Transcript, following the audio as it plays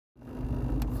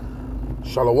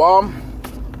Shalom,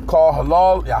 Kol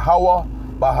Halal, Yahweh,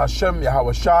 Bahashem,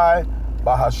 Yahweh Shai,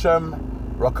 Bahashem,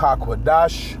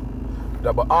 Rakakwadash.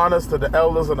 Double honors to the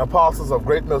elders and apostles of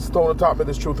Great Millstone who taught me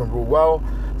this truth and rule well.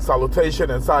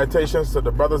 Salutation and salutations to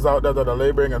the brothers out there that are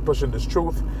laboring and pushing this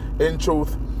truth and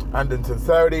in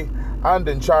sincerity and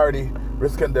in charity,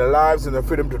 risking their lives and their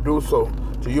freedom to do so.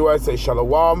 To you I say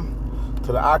Shalom,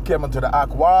 to the Akim and to the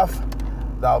Akwath.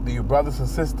 That'll be you brothers and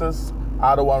sisters,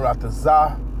 Adawan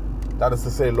Ratazah. That is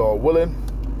to say, Lord willing,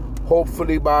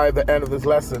 hopefully by the end of this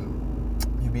lesson,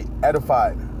 you be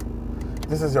edified.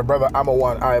 This is your brother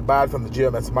Amawan Ayabad from the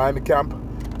GMS Miami camp,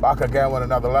 back again with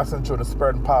another lesson through the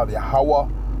spirit and power of Yahweh,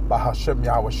 Bahashem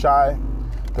Yahweh Shai,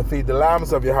 to feed the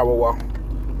lambs of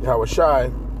Yahweh Shai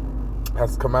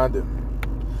has commanded.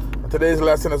 And today's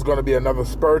lesson is going to be another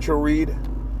spiritual read,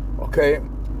 okay?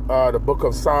 The book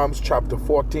of Psalms, chapter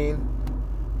 14,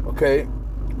 okay?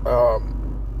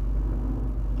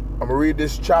 I'm going to read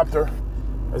this chapter.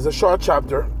 It's a short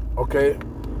chapter, okay?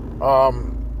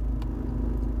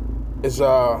 It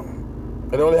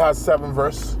only has 7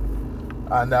 verses.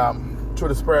 And through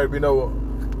the Spirit, we know,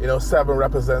 7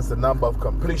 represents the number of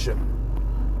completion,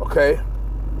 okay?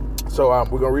 So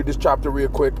we're going to read this chapter real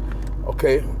quick,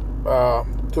 okay? To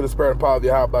the Spirit and power of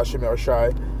Yahweh Bashim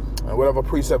Shai. And whatever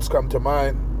precepts come to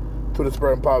mind, to the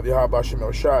Spirit and power of Yahweh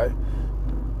Bashim Shai,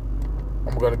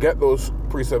 I'm going to get those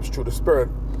precepts through the Spirit.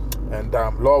 And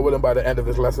Lord willing, by the end of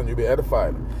this lesson, you'll be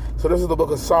edified. So this is the book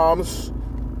of Psalms,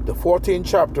 the 14th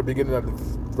chapter, beginning at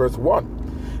verse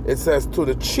 1. It says, to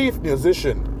the chief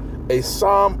musician, a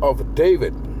psalm of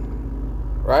David.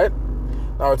 Right?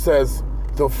 Now it says,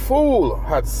 the fool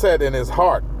had said in his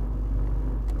heart,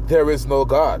 there is no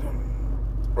God.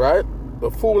 Right?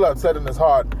 The fool had said in his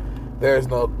heart, there is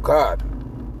no God.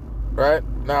 Right?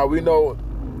 Now we know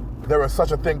there is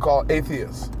such a thing called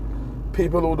atheists.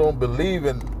 People who don't believe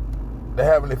in the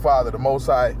Heavenly Father, the Most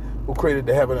High, who created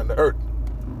the heaven and the earth,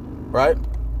 right?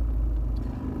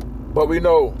 But we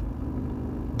know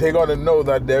they're going to know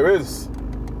that there is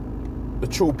the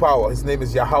true power. His name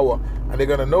is Yahweh, and they're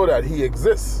going to know that he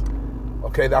exists.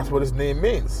 Okay, that's what his name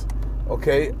means.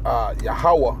 Okay,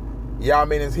 Yahweh. Yah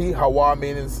means he, Hawa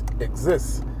means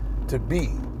exists, to be.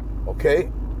 Okay,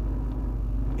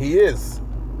 he is.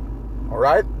 All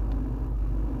right?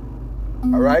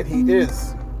 All right, he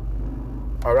is.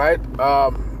 All right,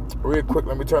 real quick,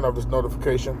 let me turn off this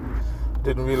notification.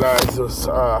 Didn't realize it was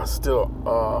still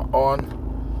on.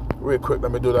 Real quick,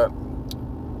 let me do that.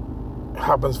 It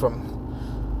happens from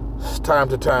time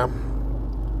to time.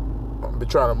 I'll be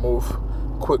trying to move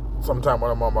quick sometime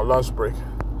when I'm on my lunch break.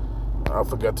 I'll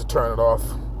forget to turn it off.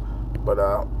 But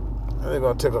it's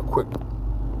going to take a quick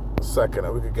second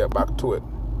and we can get back to it.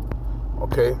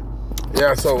 Okay?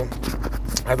 Yeah, so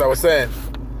as I was saying,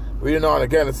 reading on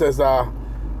again, it says,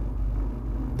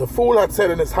 the fool had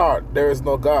said in his heart, there is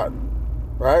no God,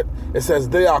 right? It says,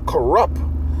 they are corrupt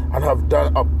and have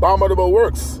done abominable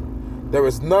works. There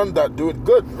is none that do it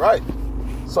good, right?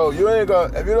 So you ain't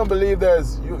got, if you don't believe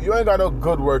you ain't got no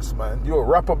good works, man. You're a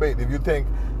reprobate if you think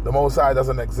the Most High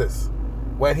doesn't exist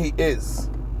when he is,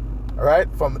 all right?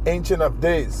 From ancient of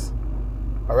days,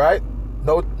 all right?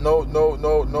 No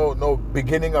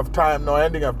beginning of time, no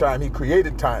ending of time. He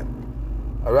created time.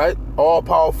 All right, all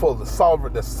powerful, the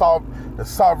sovereign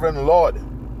Lord.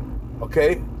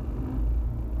 Okay,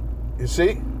 you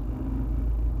see,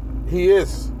 he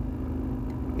is,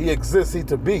 he exists, he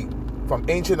to be, from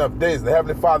ancient of days, the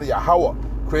Heavenly Father Yahweh,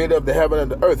 creator of the heaven and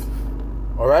the earth.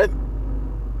 All right.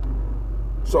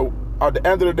 So at the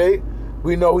end of the day,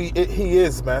 we know he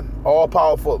is, man, all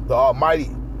powerful, the Almighty.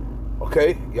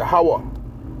 Okay, Yahweh.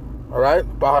 All right,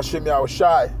 Bahashem Yahweh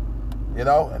Shai.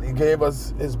 And he gave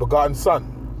us his begotten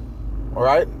son, all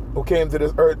right, who came to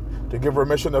this earth to give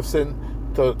remission of sin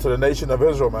to the nation of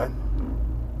Israel, man.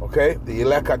 Okay, the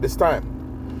elect at this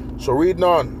time. So reading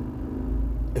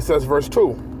on, it says verse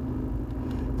 2,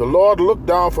 the Lord looked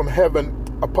down from heaven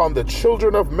upon the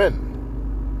children of men,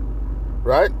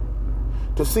 right,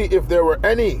 to see if there were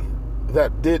any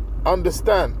that did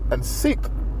understand and seek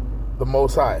the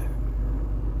Most High.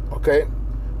 Okay,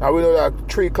 now we know that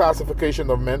 3 classifications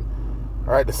of men.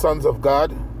 All right, the sons of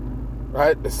God,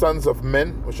 right, the sons of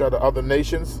men, which are the other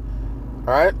nations,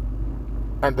 all right,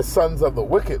 and the sons of the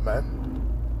wicked, man.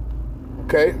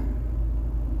 Okay,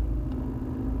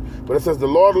 but it says the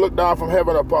Lord looked down from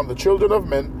heaven upon the children of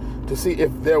men to see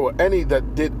if there were any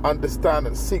that did understand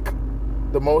and seek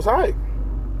the Most High.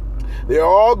 They are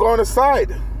all gone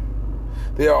aside.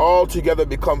 They are all together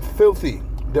become filthy.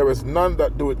 There is none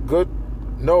that do it good,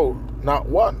 no, not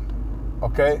one.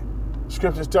 Okay,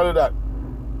 scriptures tell you that.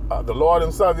 The Lord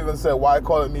himself even said, why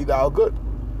call it me thou good?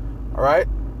 All right?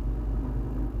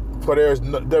 For there is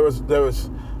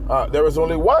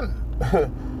only one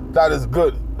that is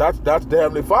good. That's the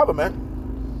Heavenly Father, man.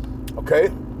 Okay.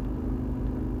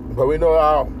 But we know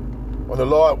how when the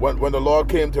Lord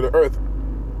came to the earth,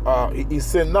 he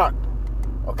sinned not.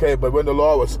 Okay, but when the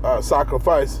Lord was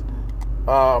sacrificed,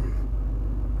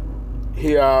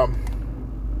 he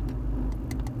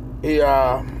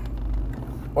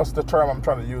what's the term I'm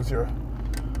trying to use here?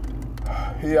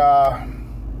 I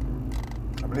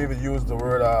believe he used the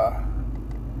word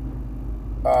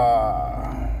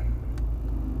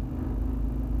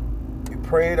he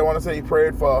prayed. I want to say he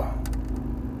prayed for.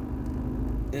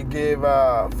 He gave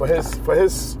for his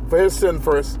sin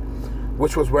first,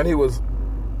 which was when he was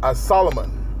as Solomon.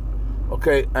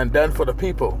 Okay, and then for the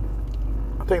people.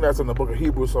 I think that's in the book of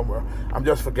Hebrews somewhere. I'm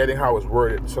just forgetting how it's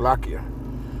worded. Salakia.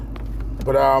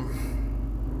 But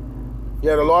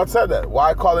yeah, the Lord said that.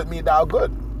 Why call it me thou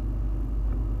good?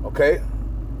 Okay?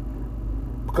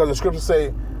 Because the scriptures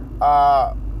say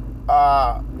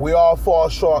we all fall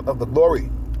short of the glory.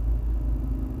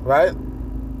 Right?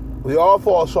 We all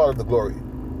fall short of the glory.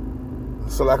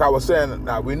 So like I was saying,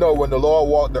 now we know when the Lord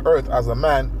walked the earth as a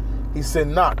man, he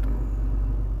sinned not.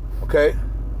 Okay?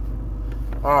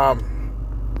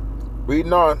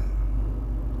 Reading on,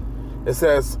 it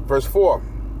says, verse 4,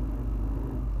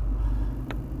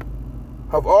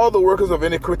 Have all the workers of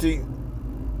iniquity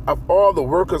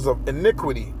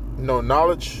no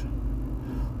knowledge,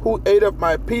 who ate up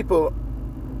my people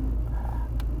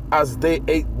as they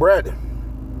ate bread,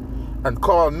 and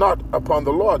called not upon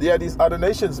the Lord. Yeah, these other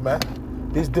nations, man.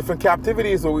 These different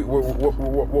captivities what we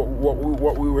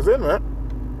was in, man.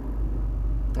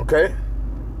 Okay?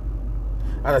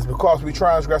 And it's because we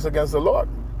transgress against the Lord.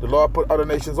 The Lord put other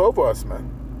nations over us,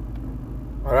 man.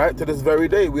 All right? To this very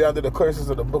day, we are under the curses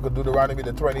of the book of Deuteronomy,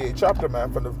 the 28th chapter,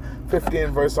 man, from the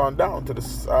 15th verse on down to the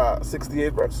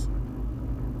 68th verse.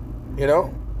 You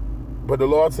know? But the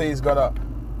Lord says he's going to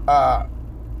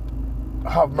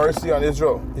have mercy on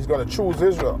Israel. He's going to choose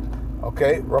Israel.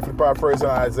 Okay? Roughly paraphrasing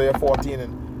Isaiah 14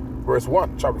 and verse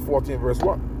 1. Chapter 14, verse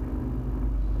 1.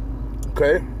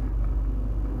 Okay?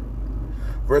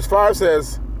 Verse 5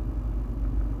 says,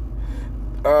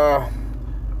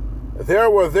 there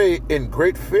were they in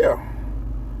great fear,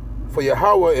 for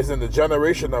Yahweh is in the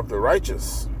generation of the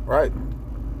righteous. Right?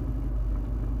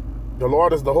 The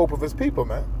Lord is the hope of his people,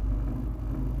 man.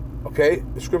 Okay?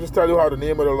 The scriptures tell you how the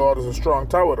name of the Lord is a strong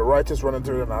tower. The righteous run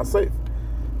into it and are safe.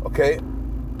 Okay?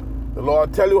 The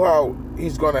Lord tell you how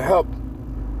he's going to help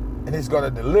and he's going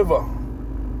to deliver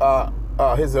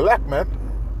his elect, man.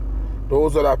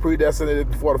 Those that are predestinated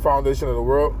before the foundation of the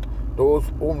world, those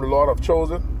whom the Lord have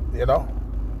chosen, you know.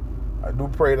 I do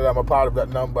pray that I'm a part of that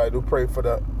number. I do pray for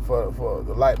the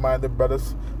like-minded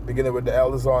brothers, beginning with the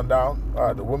elders on down,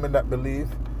 the women that believe,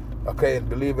 okay, and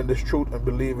believe in this truth and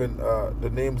believe in the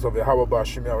names of Yahweh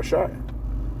B'Shem Yahushai.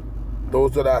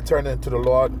 Those that are turning to the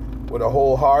Lord with a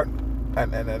whole heart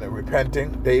and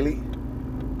repenting daily,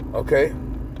 okay.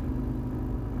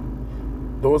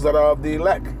 Those that are of the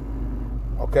elect,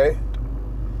 okay.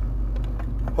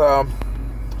 So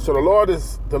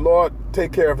the Lord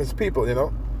take care of his people, you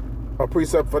know. A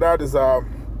precept for that is Sirach,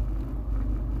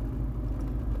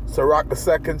 the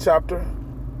 2nd chapter,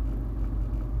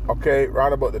 okay,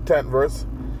 round about the 10th verse,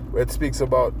 where it speaks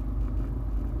about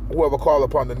whoever called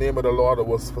upon the name of the Lord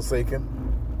was forsaken.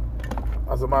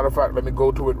 As a matter of fact, let me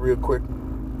go to it real quick.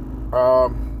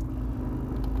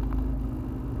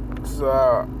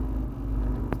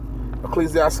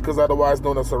 Ecclesiasticus, otherwise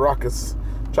known as Sirachus,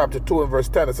 chapter 2 and verse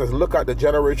 10, it says, Look at the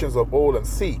generations of old and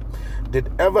see,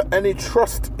 did ever any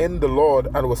trust in the Lord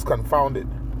and was confounded?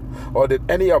 Or did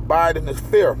any abide in his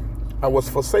fear and was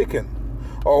forsaken?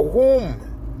 Or whom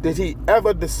did he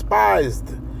ever despise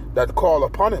that call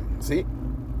upon him? See?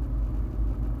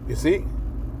 You see?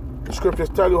 The scriptures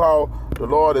tell you how the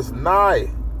Lord is nigh,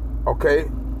 okay?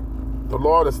 The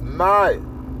Lord is nigh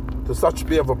to such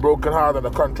be of a broken heart and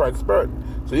a contrite spirit.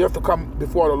 So you have to come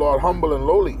before the Lord humble and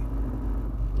lowly.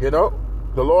 You know?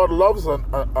 The Lord loves an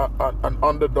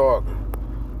underdog,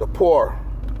 the poor.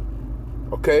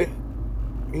 Okay?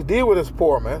 He deal with his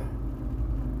poor, man.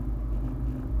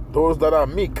 Those that are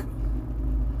meek.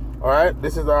 Alright?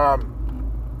 This is Psalm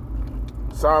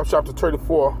chapter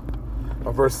 34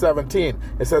 and verse 17.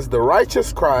 It says, The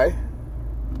righteous cry,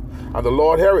 and the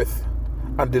Lord heareth,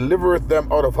 and delivereth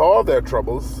them out of all their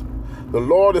troubles. The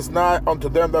Lord is nigh unto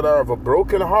them that are of a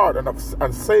broken heart,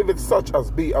 and saveth such as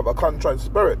be of a contrite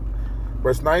spirit.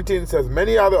 Verse 19 says,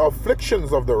 Many are the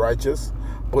afflictions of the righteous,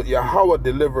 but Yahweh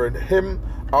delivered him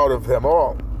out of them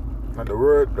all. And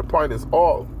the point is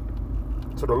all.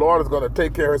 So the Lord is going to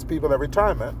take care of his people every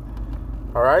time, man.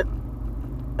 All right?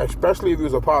 especially if he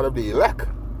was a part of the elect.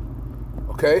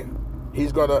 Okay,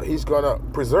 he's gonna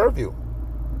preserve you.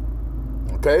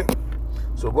 Okay,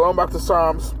 so going back to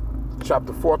Psalms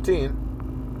chapter 14.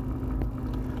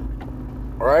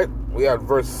 All right, we had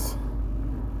verse.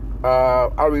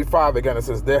 I'll read 5 again. It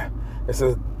says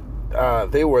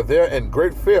they were there in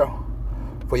great fear,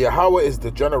 for Yahweh is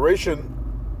the generation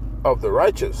of the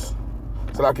righteous.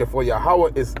 So like for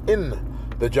Yahweh is in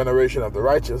the generation of the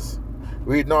righteous.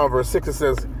 Read now in verse 6, it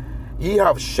says, ye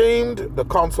have shamed the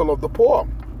counsel of the poor,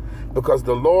 because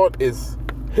the Lord is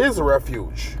his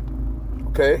refuge.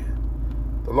 Okay?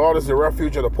 The Lord is the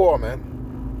refuge of the poor,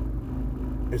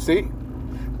 man. You see?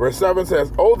 Verse 7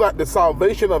 says, oh, that the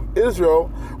salvation of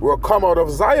Israel will come out of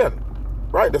Zion.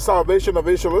 Right? The salvation of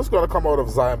Israel is going to come out of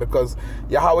Zion because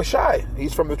Yahweh Shai,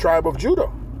 he's from the tribe of Judah.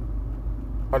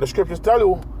 And the scriptures tell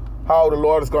you how the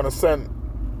Lord is going to send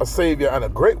a Savior, and a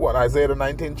great one, Isaiah the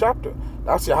 19th chapter.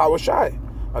 That's Yahweh Shai.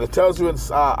 And it tells you in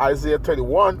Isaiah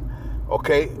 31,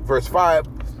 okay, verse 5,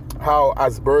 how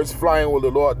as birds flying will the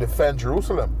Lord defend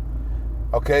Jerusalem.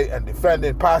 Okay, and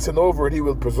defending, passing over it, he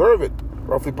will preserve it.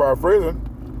 Roughly paraphrasing.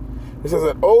 It says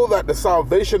that, oh, that the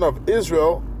salvation of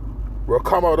Israel will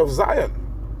come out of Zion.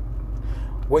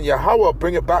 When Yahweh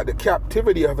bringeth back the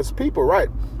captivity of his people, right?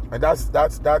 And that's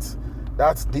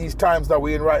these times that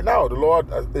we're in right now. The Lord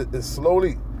is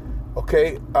slowly,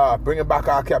 okay, bringing back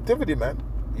our captivity, man.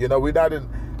 You know, we're not in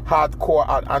hardcore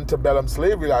antebellum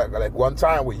slavery like one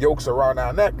time with yokes around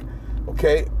our neck.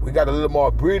 Okay, we got a little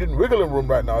more breathing, wiggling room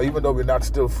right now, even though we're not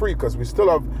still free, because we still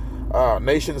have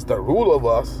nations that rule over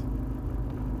us.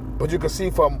 But you can see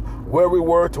from where we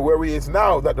were to where we is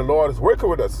now that the Lord is working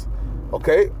with us.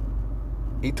 Okay,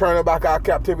 he turning back our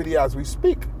captivity as we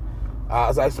speak,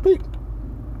 as I speak.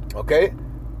 Okay,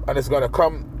 and it's going to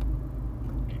come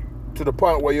to the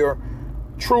point where you're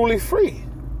truly free.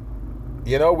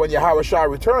 You know, when Yahweh Shai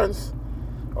returns,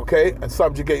 okay, and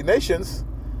subjugate nations,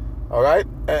 all right,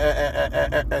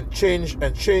 and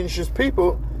change his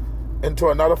people into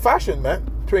another fashion, man,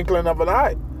 twinkling of an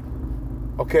eye.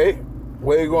 Okay,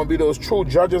 where you're going to be those true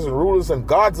judges and rulers and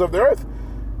gods of the earth,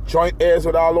 joint heirs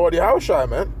with our Lord Yahweh Shai,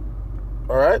 man.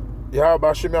 All right, Yahweh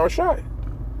Bashem Yahweh Shai.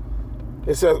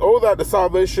 It says, oh, that the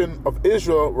salvation of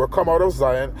Israel will come out of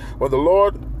Zion, when the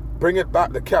Lord bringeth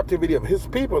back the captivity of his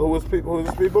people. Who is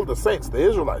people? The saints, the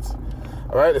Israelites.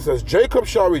 All right, it says, Jacob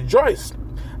shall rejoice,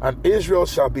 and Israel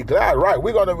shall be glad. Right,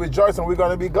 we're going to rejoice and we're going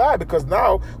to be glad, because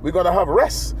now we're going to have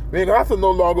rest. We ain't going to have to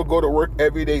no longer go to work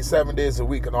every day, 7 days a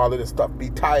week and all of this stuff. Be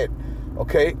tired,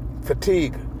 okay?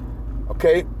 Fatigue,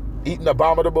 okay? Eating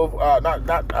abominable,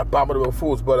 not abominable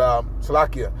foods, but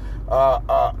Salakia,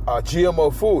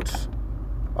 GMO foods.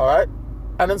 All right,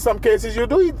 and in some cases you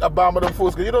do eat abominable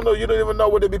foods because you don't even know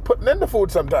what they be putting in the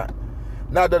food sometimes.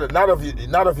 Not of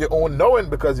your own knowing,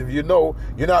 because if you know,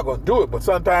 you're not gonna do it. But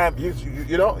sometimes you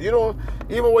don't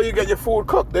even when you get your food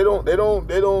cooked, they don't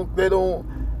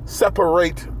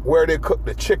separate where they cook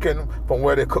the chicken from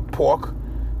where they cook pork.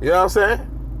 You know what I'm saying?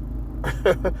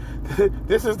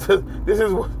 This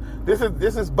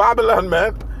is Babylon,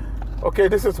 man. Okay,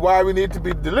 this is why we need to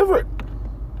be delivered.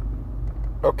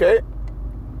 Okay.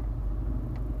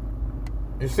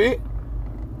 You see?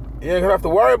 You ain't gonna have to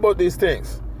worry about these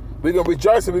things. We're gonna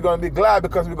rejoice and we're gonna be glad,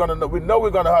 because we know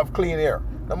we're gonna have clean air.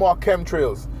 No more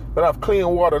chemtrails. We're gonna have clean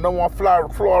water. No more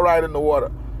fluoride in the water.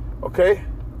 Okay?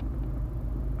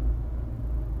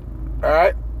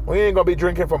 Alright? We ain't gonna be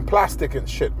drinking from plastic and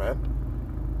shit, man.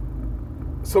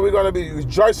 So we're gonna be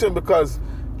rejoicing because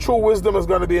true wisdom is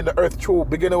gonna be in the earth, true,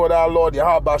 beginning with our Lord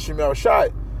Yahweh Bashem Yahweh Shai.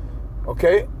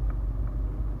 Okay?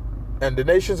 And the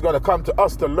nation's gonna come to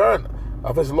us to learn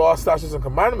of his law, statutes, and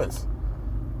commandments.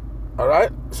 All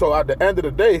right? So at the end of the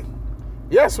day,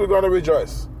 yes, we're going to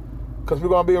rejoice, because we're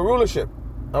going to be in rulership,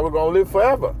 and we're going to live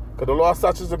forever, because the law,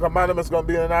 statutes, and commandments are going to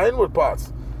be in our inward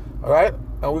parts. All right?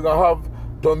 And we're going to have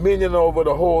dominion over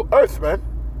the whole earth, man.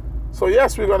 So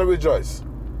yes, we're going to rejoice.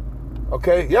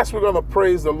 Okay? Yes, we're going to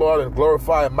praise the Lord and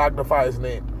glorify and magnify his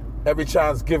name every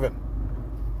chance given.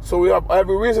 So we have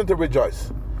every reason to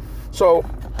rejoice. So,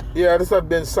 yeah, this has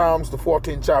been Psalms, the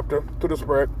 14th chapter, to the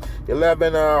Spirit.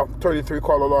 11:33,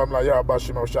 call the Lord, I'm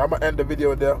going to end the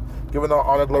video there, giving all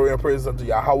honor, glory, and praise unto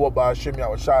Yahweh, Ba'ashim,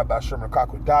 Yahweh Shai, Ba'ashim,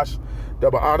 Rakaku, Dash.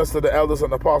 Double honors to the elders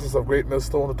and apostles of Great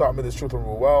Millstone who taught me this truth and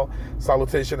rule well.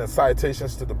 Salutation and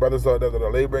citations to the brothers out there that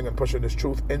are laboring and pushing this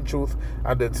truth in truth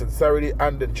and in sincerity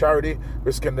and in charity,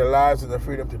 risking their lives and their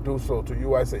freedom to do so. To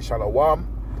you I say Shalom.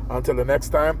 Until the next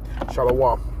time,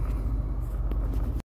 Shalom.